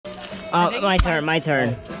Oh, my turn, my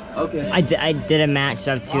turn. Okay. I did a match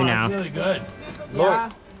of 2 now. That's really good. Yeah.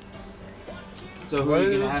 So who are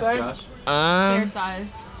you gonna ask, Josh? Share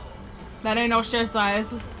size. That ain't no share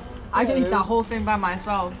size. I can eat that whole thing by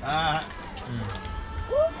myself. I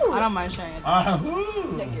don't mind sharing it.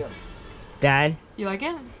 Thank you. Dad, You like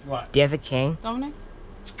it, What? do you have a king? Dominic?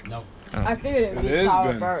 Nope. I figured it'd be It is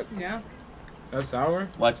sour good. bird. Yeah. That's sour?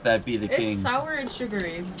 Watch that be the king. It's sour and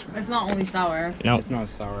sugary. It's not only sour. Nope, It's not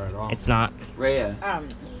sour at all. it's not. Rhea.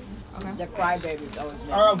 Okay. The crybabies always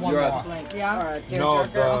make All right, one You're more. Blink. Yeah. Or a No,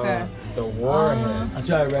 tearjerker. the Okay. the warhead. I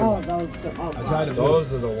tried red Oh, one. those. I tried the blue.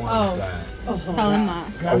 Those are the ones Oh. that. Tell him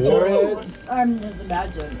that. Grab The two. warheads? Just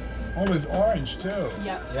imagine. Oh, it's orange too.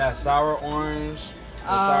 Yeah, sour orange,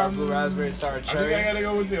 the sour blue raspberry, sour I think cherry. I gotta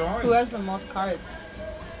go with the orange. Who has the most cards?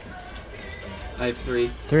 I have 3.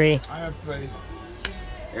 3. I have 3.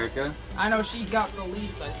 Erica. I know she got the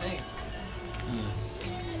least, I think.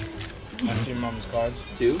 I see mom's cards.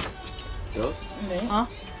 2. Ghost. Me? Huh?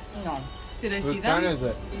 No. Did I see Whose turn them? is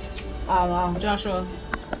it? Joshua.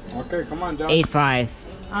 Okay, come on, Josh. 8-5.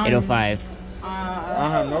 805. I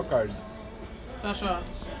don't have no cards. Joshua.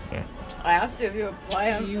 I asked you if you would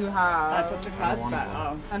play him. You I have put the cards back.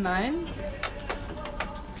 a 9.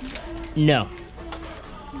 No.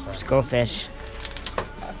 Just go fish.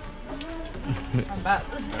 I'm bad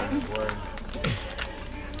this time.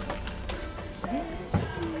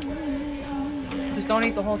 Just don't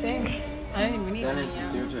eat the whole thing. I didn't even eat Dennis, it.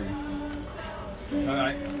 it's your turn.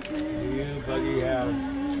 Alright. You, Buggy, have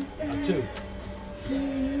a 2.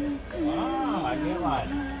 Wow, I can't lie.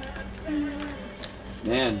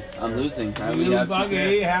 Man, I'm losing. I only You, have 2 Buggy,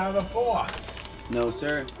 pairs. have a 4. No,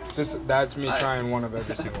 sir. That's me trying one of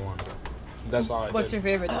every single one. That's all I What's did. your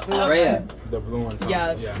favorite? The blue one? Rhea. The blue ones.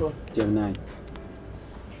 Yeah, Yeah. cool. Do you have a 9?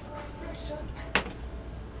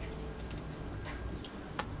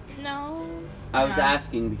 No. I was Yeah.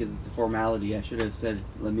 asking because it's a formality. I should have said,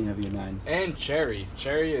 let me have your 9. And cherry.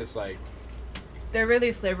 Cherry is like. They're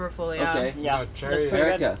really flavorful, yeah. Okay. Yeah. No, cherry. pretty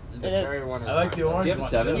Erica. The It is. cherry one is. I like my the favorite. orange Do you have a one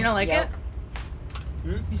 7? too. You don't like Yeah. it?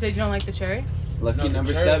 Hmm? You said you don't like the cherry? Lucky No, the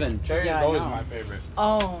number cherry- 7. Cherry Yeah, is I always know. my favorite.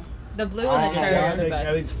 Oh, the blue Oh, and the cherry I'll are the take at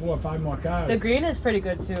best. least 4 or 5 more cards. The green is pretty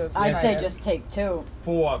good too. If you I'd try say it. just take 2.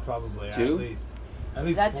 4 probably, 2? at least. At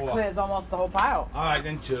least That 4. clears almost the whole pile. Alright,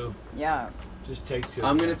 then 2. Yeah. Just take 2.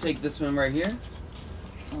 I'm going to take this one right here.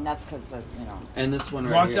 And that's because of, you know. And this one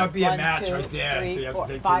right Watch here. that be a 1, match 2, right there. 3, so you have 4,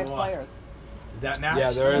 to take 5 2 more. players. That match?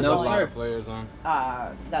 Yeah, there is No, a lot sir. of players on.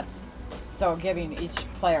 That's so giving each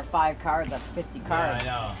player 5 cards. That's 50 cards.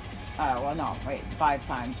 Yeah, I know. Well, no, wait, 5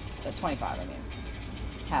 times 25. I mean,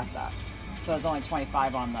 half that. So it's only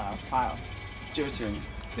 25 on the pile. It's your turn.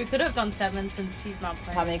 We could have done 7 since he's not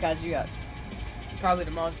How playing. many cards you got? Probably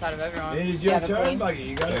the most out of everyone. It is your Yeah, the turn, queen. Buggy.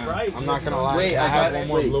 You got it Yeah. right. I'm not gonna lie. Wait, I I have got one it.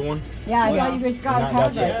 more Wait. blue one. Yeah, What? you just got a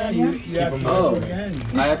card right, Yeah, you have Keep to 'em go moving.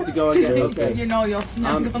 again. I have to go again. You Okay. know you'll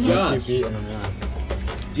smack them. Josh. Keep eating them, yeah.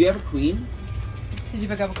 Do you have a queen? Did you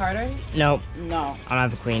pick up a card already? Nope, No, I don't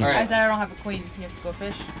have a queen. All right. I said I don't have a queen. You have to go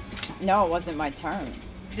fish. no, it wasn't my turn.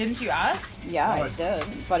 Didn't you ask? Yeah, No, I it's- did,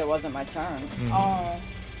 but it wasn't my turn. Oh.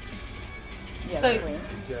 Yeah, So- the queen.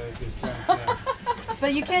 It's turn 10.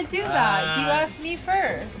 But you can't do that. You asked me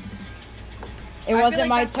first. It I feel wasn't like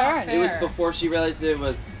my that's not turn. fair. It was before she realized it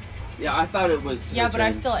was. Yeah, I thought it was. her Yeah, but I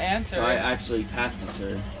turn, still answered. So I actually passed it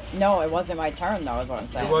to her. No, it wasn't my turn though, is what I'm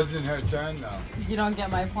saying. It wasn't her turn though. You don't get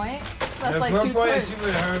my point? That's The like point 2 is turns. she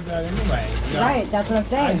would have heard that anyway. you know. Right, that's what I'm I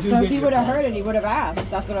saying. do So if get he your would have point, heard it, though. he would have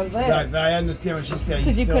asked. That's what I'm saying. Right, but I understand what she's saying.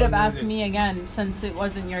 Because you still could have knew asked that- me again. Since it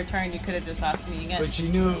wasn't your turn, you could have just asked me again. But she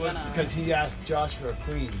since knew you it were was gonna because ask. he asked Josh for a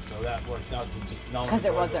queen, so that worked out to just know. Because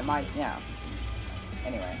it wasn't my, yeah.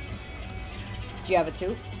 Anyway. Do you have a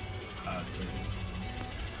 2?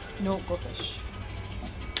 No, go fish.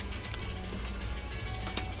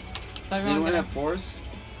 So Does everyone anyone gonna, have 4s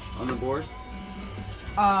on the board?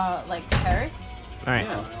 like pairs? Alright.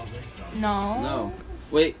 Yeah. I don't think so. No. No.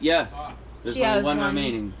 Wait, yes. There's She only has one one.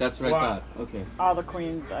 remaining. That's what I Wow. thought. Okay. All the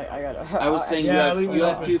queens, I got I was saying Yeah, you leave have it you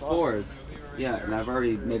have open. 2 4s. Yeah, and I've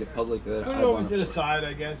already made it public that Put I it over want to the side,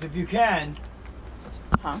 I guess, if you can.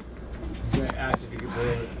 Huh? He's gonna ask if you can roll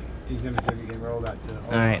it. He's gonna say if you can roll that to.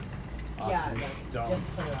 Alright, Yeah, just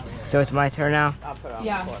just put it on. so it's my turn now? I'll put it on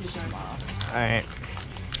Yeah, the porch it's your turn. tomorrow. Alright.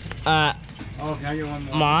 Oh, can I get one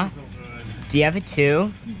more? Ma? That's so good. Do you have a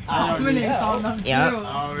 2? I don't need it. Yeah.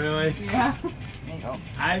 Oh, really? Yeah.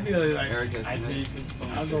 I really like. Erica, I can I think please phone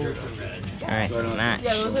I'll go cigarette? with the red. Alright, So I so don't- match.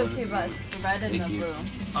 Yeah, those are the 2 best. The red and Thank the you. blue.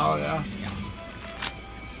 Oh yeah.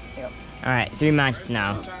 Alright, 3 matches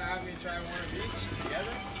now. Trying to have me try one of each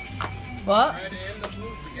together? What? Red and the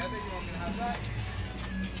blue together? You want me to have that?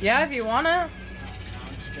 Yeah, if you wanna.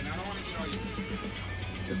 I'm just kidding. I don't want to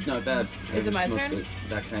It's not bad. I Is it my haven't turn? smoked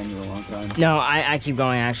that kind in a long time. No, I keep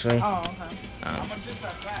going actually. Oh, okay. How much is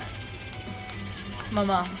that pack?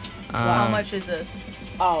 Mama, how Um, much is this?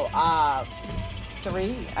 Oh,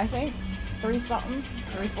 3, I think. 3 something.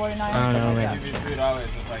 3.49. I don't Something know, like I'll that. give you $3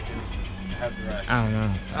 if I can have the rest. I don't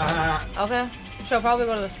know. Okay. She'll probably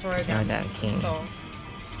go to the store That again. was that king. So,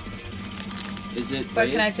 Is it But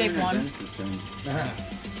can I Rhea's take turn or one? Dennis's turn? He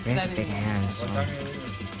has that big is- hands. What So. time are you leaving?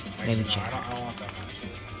 Maybe Actually, no, check. I don't want that much.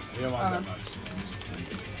 We don't want that much.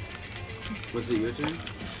 Was it your turn?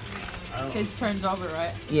 I don't his turn's over,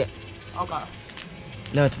 right? Yeah. Okay.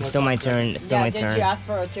 No, it's still my turn. It's still Yeah, my did turn. you ask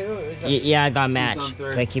for it too? Or was it- Yeah, I got on matched,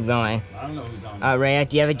 third? so I keep going. I don't know who's on. Rhea,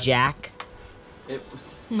 do you have a jack? It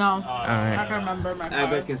was No. Alright. I can remember my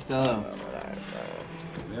Abbott card. Costello.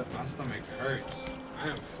 Yep. My stomach hurts. I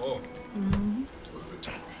am full.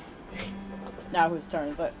 Now whose turn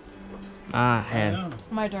is it? Him.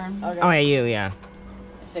 My turn. Okay. Oh, yeah, you, yeah.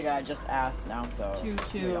 I figure I just asked now, so Two, we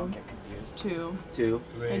two. don't get confused. 2. 2.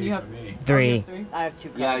 And you have- for me. 3. 3. I have 2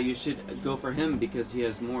 cards. Yeah, you should go for him because he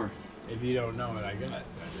has more. If you don't know what I got, that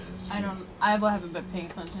is. I don't. I haven't been paying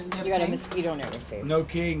attention. Do You you got have a pink? mosquito near your face. No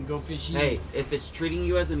king, go fishies. Hey, if it's treating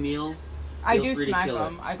you as a meal, I feel do free to smack kill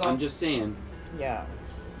them. it. I go. I'm just saying. Yeah.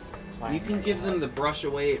 You can give them the brush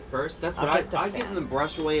away at first. That's what I'll get the I give fan. them the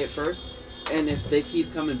brush away at first. And if they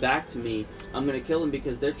keep coming back to me, I'm gonna kill them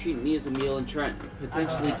because they're treating me as a meal and trying to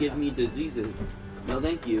potentially give me diseases. No,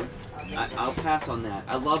 thank you. I'll pass on that.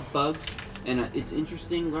 I love bugs, and it's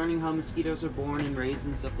interesting learning how mosquitoes are born and raised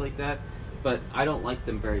and stuff like that. But I don't like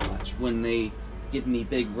them very much when they give me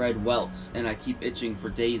big red welts and I keep itching for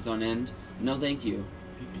days on end. No, thank you.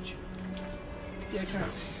 Pikachu. Your turn.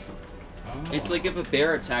 Oh. It's like if a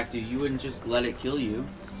bear attacked you, you wouldn't just let it kill you.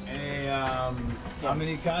 Hey, how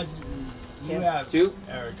many cards you Yeah. have? 2?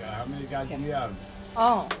 Erica, how many cards do you have?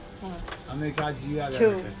 Oh. How many cards do you have, 2.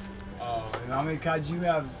 Erica? Oh, and how many cards you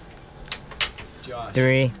have, Josh?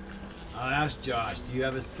 3. I'll ask Josh. Do you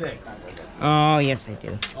have a 6? Oh, yes, I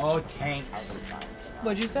do. Oh, tanks.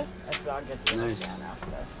 What'd you say? I'll get the Nice. fan after.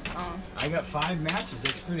 Oh. I got 5 matches.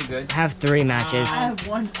 That's pretty good. I have 3 matches. I have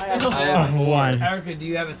one I have- still. I have 1. Erica, do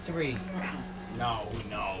you have a 3? No,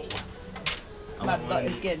 no. I My want butt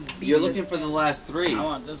one. is getting beat. You're looking for the last 3. I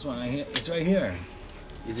want this one. It's right here.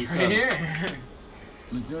 You think Right so? here.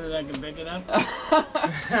 As soon as I can pick it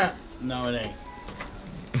up. No, it ain't.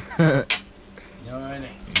 No, it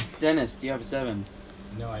ain't. Dennis, do you have a 7?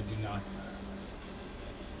 No, I do not.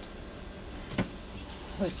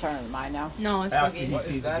 Whose turn? Mine now? No, it's After Buggy. he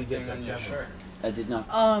sees if he gets a 7. I did not.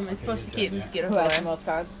 It's supposed to you keep turn, yeah. mosquitoes Who has the away. most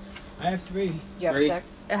cards? I have 3. Do you have 3.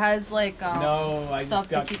 6? It has like No, I stuff just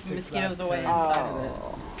got to keep 6 mosquitoes last away time. inside of it.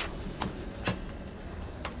 Oh.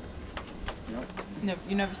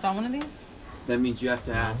 You never saw one of these? That means you have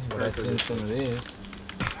to ask. But I've seen some of these.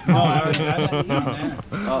 No, I already got it. Yeah.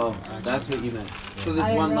 Oh, that's what you meant. So I there's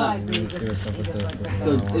didn't one realize left. you just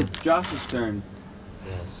So it's Josh's turn.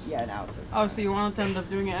 Yes. Yeah, now it's his Oh, so you wanted to end up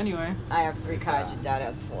doing it anyway? I have 3 cards, your dad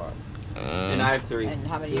has 4. And I have 3. And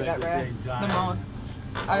how many Do you it at got, the Rhea? same The time. most.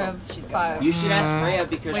 I have She's got 5. You should ask Rhea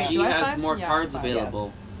because Wait, she do I have has 5? more Yeah, cards 5, yeah.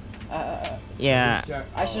 available. Yeah.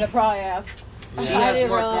 I should have probably asked. She I has didn't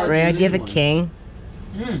more realize- cards Rhea, than do you have a anyone.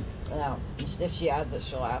 king? No. If she has it,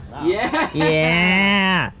 she'll ask now. Yeah.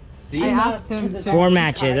 Yeah. See? I asked him Because to. 4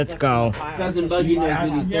 matches, let's go. Cousin Buggy knows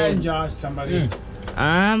what he Yeah, said. Josh, somebody. You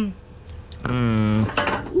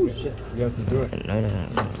have to do it.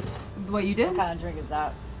 What you What did? kind of drink is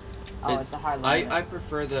that? Oh, it's a hard lemon. I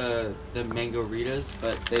prefer the mango Ritas,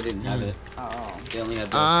 but they didn't have it. Oh. They only had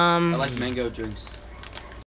this. Um, I like mango drinks.